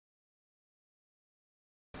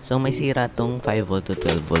So may sira tong 5V to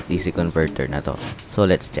 12V DC converter na to. So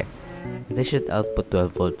let's check. This should output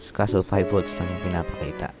 12 volts, kaso 5 volts lang yung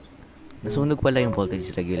pinapakita. Nasunog pala yung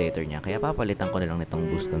voltage regulator niya, kaya papalitan ko na lang nitong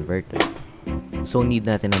boost converter. So need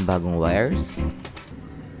natin ng bagong wires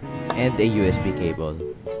and a USB cable.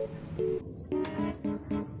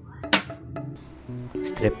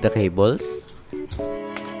 Strip the cables.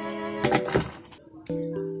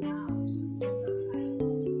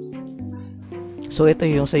 So ito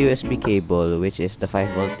yung sa USB cable, which is the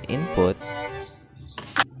 5V input.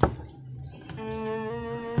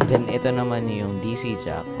 Then ito naman yung DC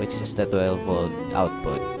jack, which is the 12V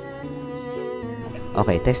output.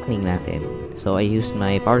 Okay, testing natin. So I used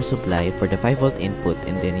my power supply for the 5V input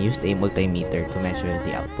and then used a multimeter to measure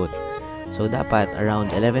the output. So dapat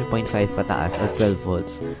around 11.5 pataas or 12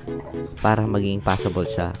 volts para maging passable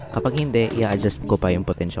siya. Kapag hindi, i-adjust ko pa yung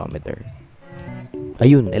potentiometer.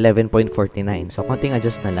 Ayun, 11.49. So konting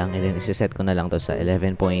adjust na lang and then isa-set ko na lang to sa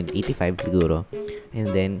 11.85 siguro. And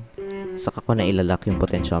then saka ko na ilalak yung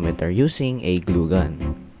potentiometer using a glue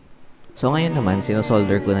gun. So ngayon naman,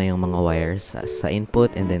 sinosolder ko na yung mga wires sa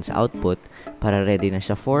input and then sa output para ready na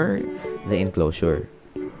siya for the enclosure.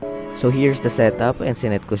 So here's the setup and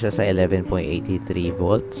sinet ko siya sa 11.83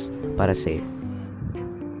 volts para safe.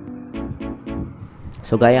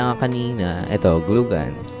 So gaya nga kanina, ito, glue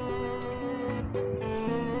gun.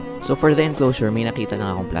 So for the enclosure, may nakita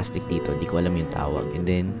lang akong plastic dito, di ko alam yung tawag. And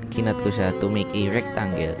then, kinat ko siya to make a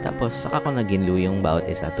rectangle. Tapos, saka ko na ginlu yung bawat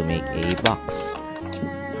isa to make a box.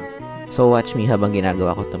 So watch me habang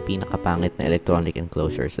ginagawa ko itong pinakapangit na electronic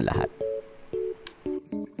enclosure sa lahat.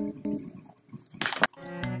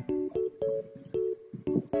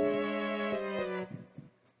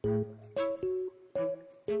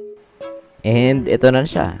 And ito na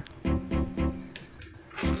siya.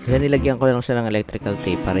 Then nilagyan ko lang siya ng electrical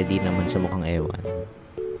tape para di naman siya mukhang ewan.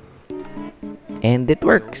 And it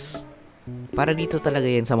works! Para dito talaga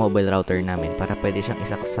yan sa mobile router namin para pwede siyang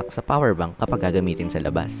isaksak sa power bank kapag gagamitin sa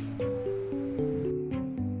labas.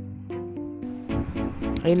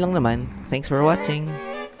 Ayun lang naman. Thanks for watching!